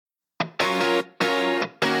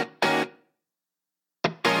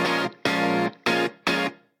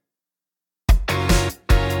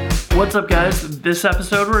What's up guys? This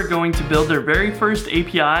episode we're going to build our very first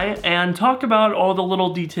API and talk about all the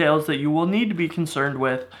little details that you will need to be concerned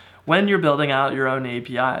with when you're building out your own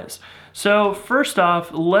APIs. So first off,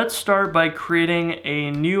 let's start by creating a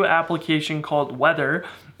new application called Weather.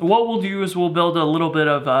 What we'll do is we'll build a little bit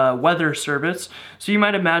of a weather service. So you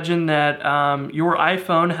might imagine that your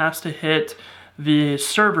iPhone has to hit the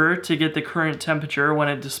server to get the current temperature when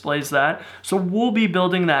it displays that. So we'll be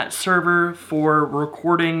building that server for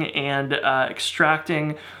recording and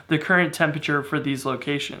extracting the current temperature for these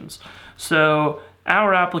locations. So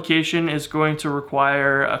our application is going to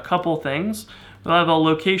require a couple things. We'll have a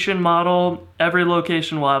location model. Every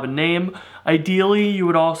location will have a name. Ideally, you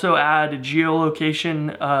would also add a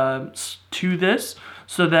geolocation to this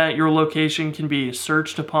so that your location can be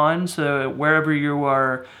searched upon. So wherever you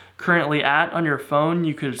are currently at on your phone,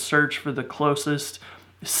 you could search for the closest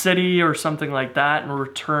city or something like that and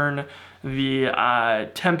return the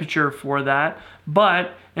temperature for that.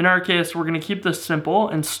 But in our case, we're going to keep this simple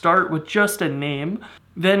and start with just a name.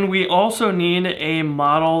 Then we also need a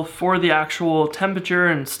model for the actual temperature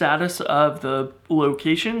and status of the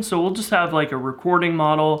location. So we'll just have like a recording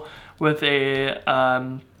model with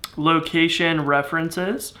a location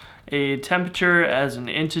references, a temperature as an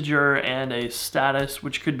integer, and a status,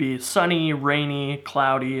 which could be sunny, rainy,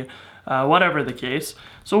 cloudy, whatever the case.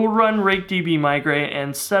 So we'll run rakedb migrate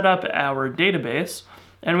and set up our database.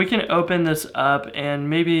 And we can open this up and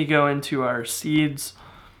maybe go into our seeds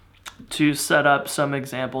to set up some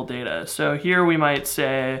example data. So here we might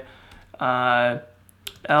say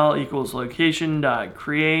L equals location dot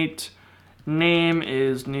create, name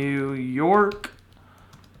is New York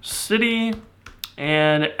City,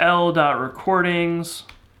 and L dot recordings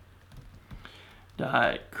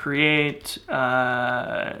dot create,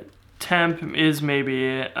 temp is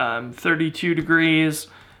maybe 32 degrees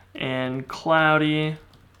and cloudy.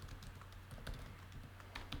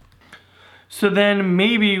 So then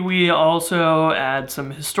maybe we also add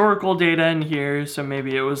some historical data in here. So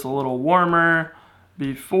maybe it was a little warmer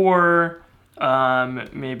before,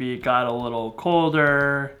 maybe it got a little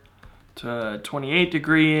colder to 28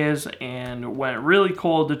 degrees and went really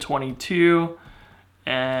cold to 22.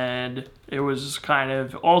 And it was kind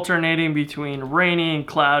of alternating between rainy and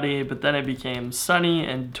cloudy, but then it became sunny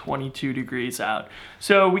and 22 degrees out.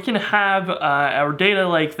 So we can have our data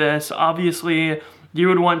like this. Obviously, you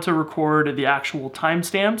would want to record the actual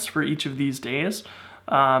timestamps for each of these days,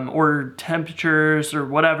 or temperatures or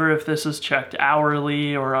whatever, if this is checked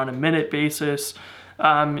hourly or on a minute basis.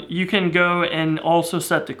 You can go and also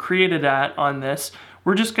set the created at on this.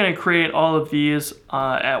 We're just going to create all of these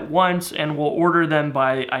at once, and we'll order them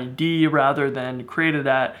by ID rather than created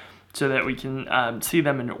at, so that we can see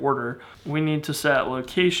them in order. We need to set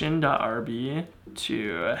location.rb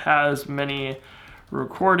to has many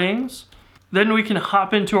recordings. Then we can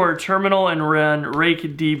hop into our terminal and run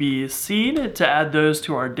rakedb seed to add those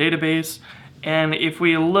to our database. And if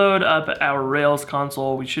we load up our Rails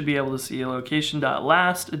console, we should be able to see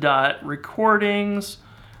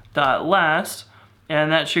location.last.recordings.last,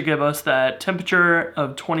 and that should give us that temperature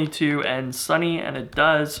of 22 and sunny, and it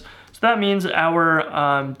does. So that means our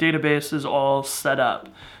database is all set up.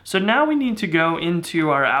 So now we need to go into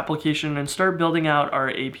our application and start building out our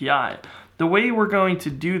API. The way we're going to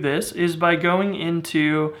do this is by going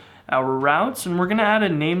into our routes, and we're going to add a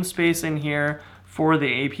namespace in here for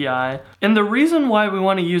the API. And the reason why we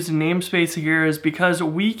want to use a namespace here is because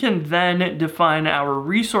we can then define our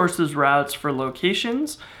resources routes for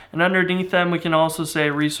locations, and underneath them we can also say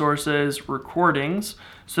resources recordings,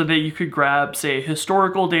 so that you could grab, say,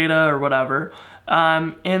 historical data or whatever.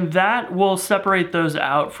 And that will separate those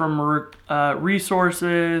out from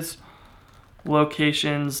resources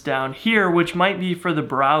locations down here, which might be for the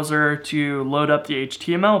browser to load up the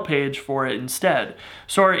HTML page for it instead.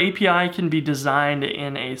 So our API can be designed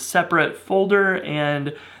in a separate folder,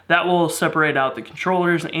 and that will separate out the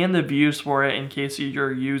controllers and the views for it in case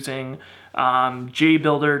you're using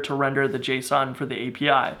JBuilder to render the JSON for the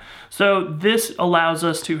API. So this allows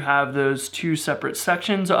us to have those two separate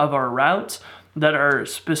sections of our routes that are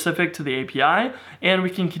specific to the API, and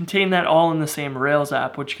we can contain that all in the same Rails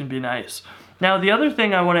app, which can be nice. Now, the other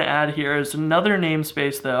thing I want to add here is another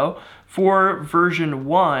namespace, though, for version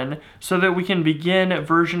 1, so that we can begin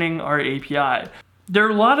versioning our API. There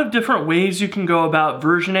are a lot of different ways you can go about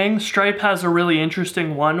versioning. Stripe has a really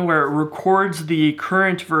interesting one where it records the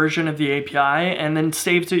current version of the API and then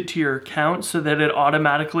saves it to your account so that it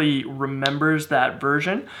automatically remembers that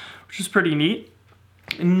version, which is pretty neat.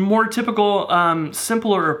 A more typical,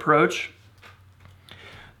 simpler approach.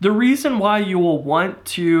 The reason why you will want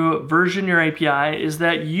to version your API is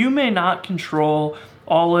that you may not control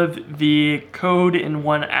all of the code in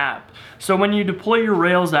one app. So when you deploy your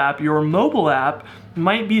Rails app, your mobile app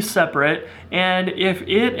might be separate, and if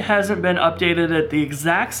it hasn't been updated at the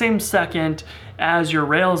exact same second as your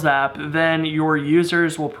Rails app, then your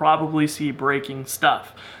users will probably see breaking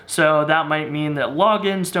stuff. So that might mean that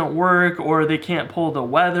logins don't work, or they can't pull the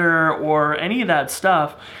weather, or any of that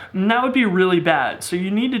stuff, and that would be really bad. So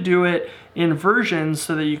you need to do it in versions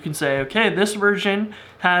so that you can say, okay, this version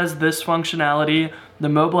has this functionality, the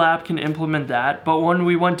mobile app can implement that, but when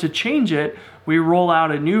we want to change it, we roll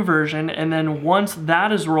out a new version, and then once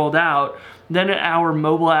that is rolled out, then our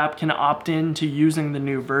mobile app can opt in to using the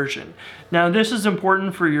new version. Now, this is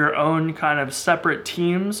important for your own kind of separate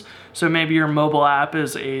teams. So maybe your mobile app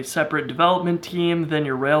is a separate development team than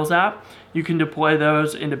your Rails app. You can deploy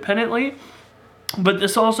those independently. But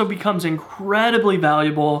this also becomes incredibly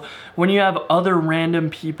valuable when you have other random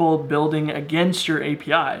people building against your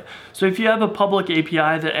API. So if you have a public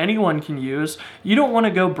API that anyone can use, you don't want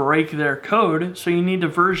to go break their code, so you need to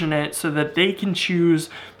version it so that they can choose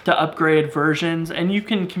to upgrade versions, and you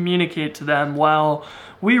can communicate to them, well,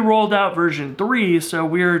 we rolled out version 3, so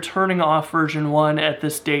we're turning off version 1 at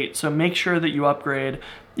this date, so make sure that you upgrade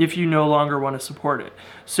if you no longer want to support it.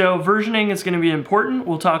 So versioning is going to be important.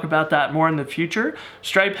 We'll talk about that more in the future.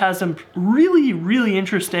 Stripe has some really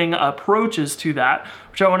interesting approaches to that,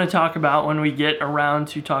 which I want to talk about when we get around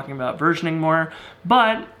to talking about versioning more.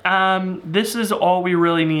 But this is all we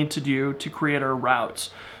really need to do to create our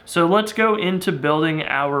routes. So let's go into building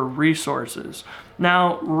our resources.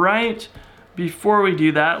 Now, right before we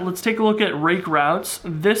do that, let's take a look at rake routes.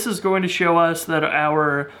 This is going to show us that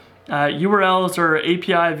our URLs are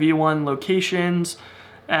API v1 locations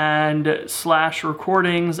and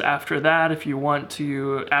 /recordings after that if you want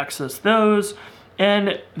to access those.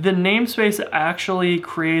 And the namespace actually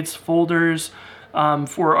creates folders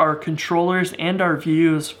for our controllers and our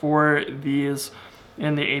views for these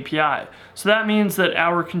in the API. So that means that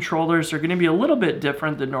our controllers are going to be a little bit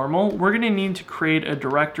different than normal. We're going to need to create a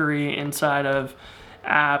directory inside of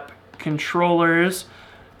app controllers,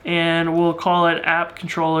 and we'll call it app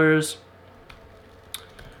controllers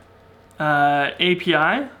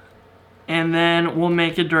API, and then we'll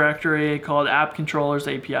make a directory called app controllers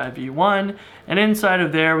API v1, and inside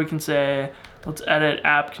of there we can say, let's edit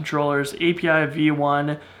app controllers API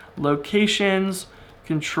v1 locations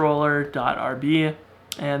controller.rb,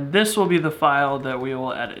 and this will be the file that we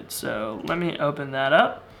will edit. So let me open that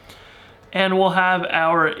up, and we'll have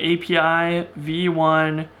our API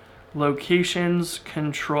v1 locations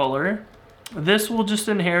controller. This will just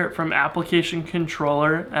inherit from application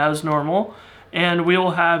controller as normal, and we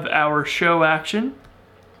will have our show action.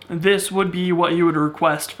 This would be what you would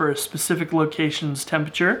request for a specific location's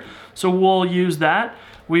temperature, so we'll use that.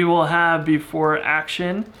 We will have before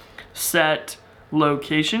action set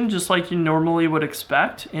location, just like you normally would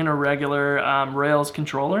expect in a regular Rails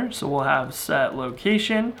controller. So we'll have set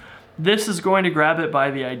location. This is going to grab it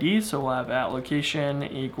by the ID, so we'll have at location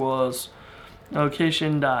equals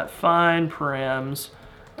location.find params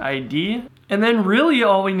ID. And then really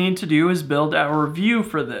all we need to do is build our view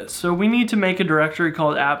for this. So we need to make a directory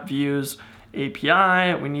called app views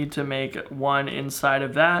API. We need to make one inside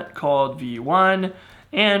of that called v1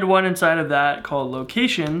 and one inside of that called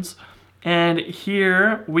locations. And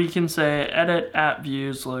here we can say edit app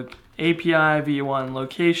views look API v1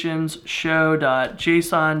 locations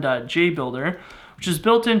show.json.jbuilder, which is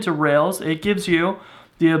built into Rails. It gives you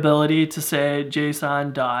the ability to say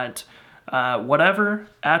JSON dot whatever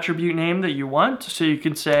attribute name that you want. So you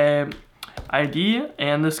can say ID,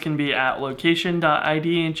 and this can be at location.id,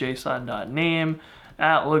 JSON.name,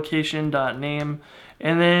 at location.name,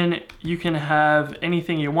 and then you can have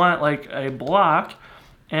anything you want, like a block,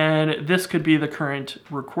 and this could be the current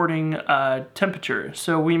recording temperature.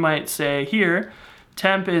 So we might say here,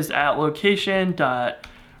 temp is at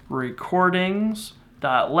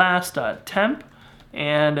location.recordings.last.temp,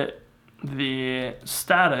 and the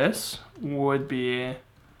status would be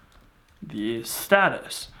the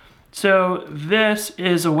status. So this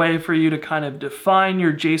is a way for you to kind of define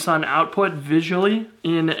your JSON output visually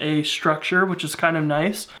in a structure, which is kind of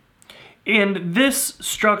nice. And this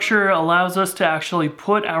structure allows us to actually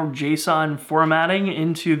put our JSON formatting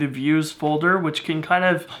into the views folder, which can kind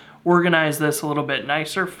of organize this a little bit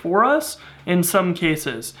nicer for us in some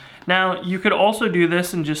cases. Now, you could also do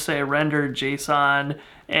this and just say render JSON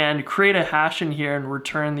and create a hash in here and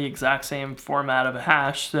return the exact same format of a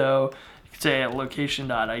hash. So you could say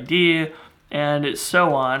location.id and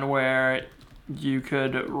so on, where you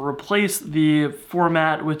could replace the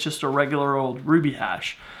format with just a regular old Ruby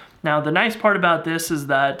hash. Now, the nice part about this is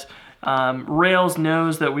that Rails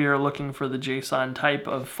knows that we are looking for the JSON type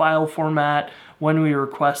of file format when we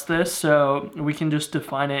request this, so we can just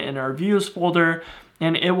define it in our views folder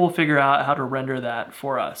and it will figure out how to render that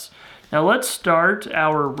for us. Now let's start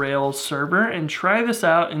our Rails server and try this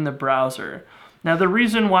out in the browser. Now the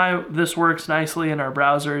reason why this works nicely in our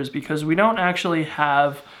browser is because we don't actually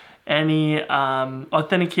have any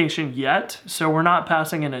authentication yet, so we're not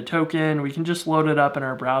passing in a token. We can just load it up in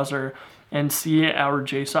our browser and see our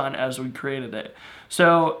JSON as we created it.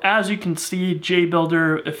 So as you can see,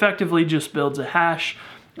 JBuilder effectively just builds a hash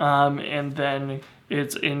and then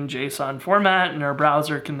it's in JSON format, and our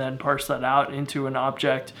browser can then parse that out into an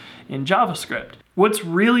object in JavaScript. What's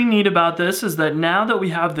really neat about this is that now that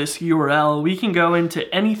we have this URL, we can go into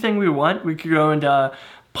anything we want. We could go into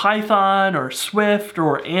Python or Swift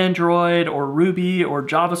or Android or Ruby or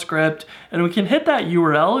JavaScript, and we can hit that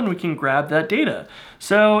URL and we can grab that data.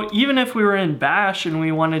 So even if we were in Bash and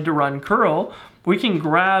we wanted to run curl, we can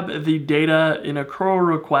grab the data in a curl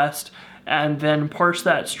request and then parse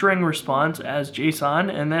that string response as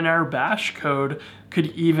JSON, and then our Bash code could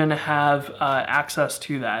even have access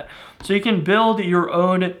to that. So you can build your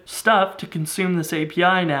own stuff to consume this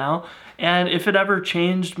API now, and if it ever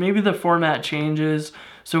changed, maybe the format changes,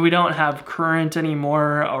 so we don't have current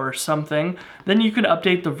anymore or something, then you could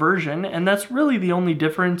update the version, and that's really the only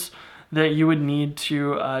difference that you would need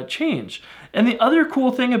to change. And the other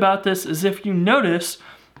cool thing about this is, if you notice,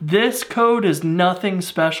 this code is nothing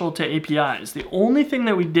special to APIs. The only thing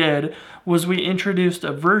that we did was we introduced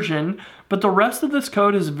a version, but the rest of this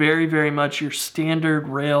code is very, very much your standard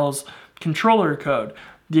Rails controller code.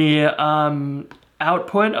 The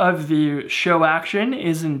output of the show action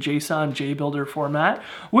is in JSON JBuilder format,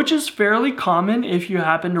 which is fairly common if you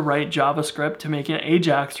happen to write JavaScript to make an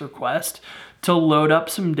AJAX request to load up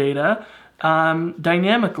some data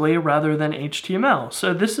dynamically rather than HTML.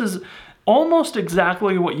 So this is almost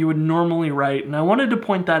exactly what you would normally write, and I wanted to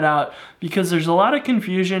point that out because there's a lot of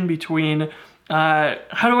confusion between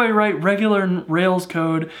how do I write regular Rails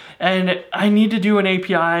code and I need to do an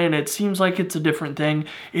API and it seems like it's a different thing.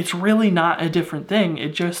 It's really not a different thing.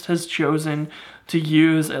 It just has chosen to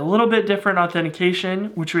use a little bit different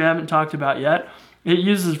authentication, which we haven't talked about yet. It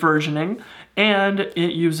uses versioning and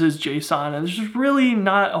it uses JSON, and there's just really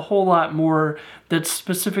not a whole lot more that's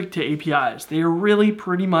specific to APIs. They are really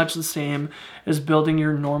pretty much the same as building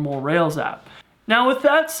your normal Rails app. Now with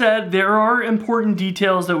that said, there are important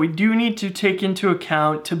details that we do need to take into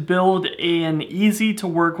account to build an easy to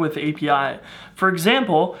work with API. For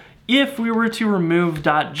example, if we were to remove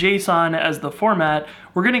 .json as the format,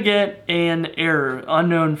 we're going to get an error,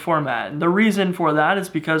 unknown format. And the reason for that is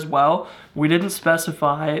because, well, we didn't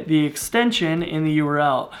specify the extension in the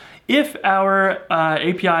URL. If our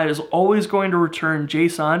API is always going to return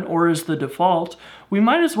JSON, or is the default, we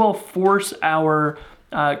might as well force our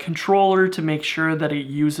controller to make sure that it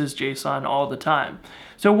uses JSON all the time.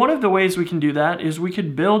 So one of the ways we can do that is we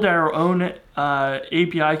could build our own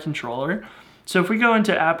API controller. So if we go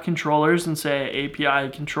into app controllers and say API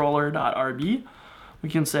controller.rb, we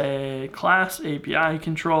can say class API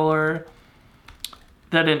controller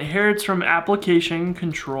that inherits from application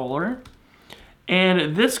controller.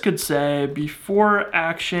 And this could say before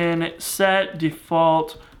action set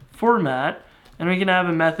default format, and we can have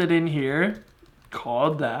a method in here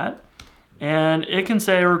called that. And it can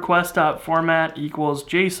say request.format equals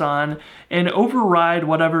JSON and override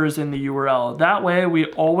whatever is in the URL. That way we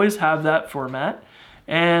always have that format,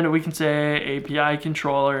 and we can say API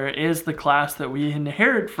controller is the class that we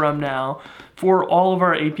inherit from now for all of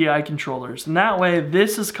our API controllers. And that way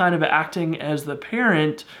this is kind of acting as the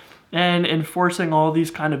parent and enforcing all these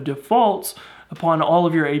kind of defaults upon all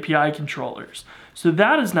of your API controllers. So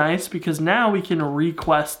that is nice because now we can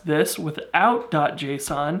request this without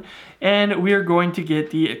 .json, and we are going to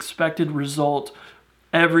get the expected result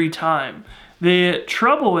every time. The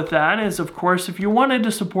trouble with that is, of course, if you wanted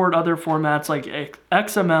to support other formats like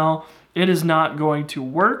XML, it is not going to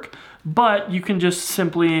work, but you can just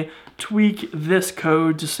simply tweak this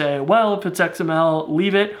code to say, well, if it's XML,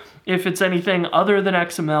 leave it. If it's anything other than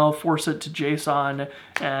XML, force it to JSON,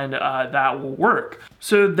 and that will work.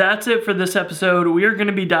 So that's it for this episode. We are going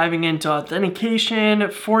to be diving into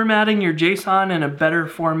authentication, formatting your JSON in a better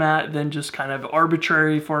format than just kind of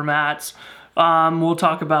arbitrary formats. We'll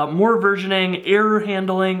talk about more versioning, error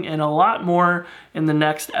handling, and a lot more in the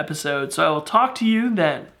next episode. So I will talk to you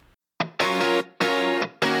then.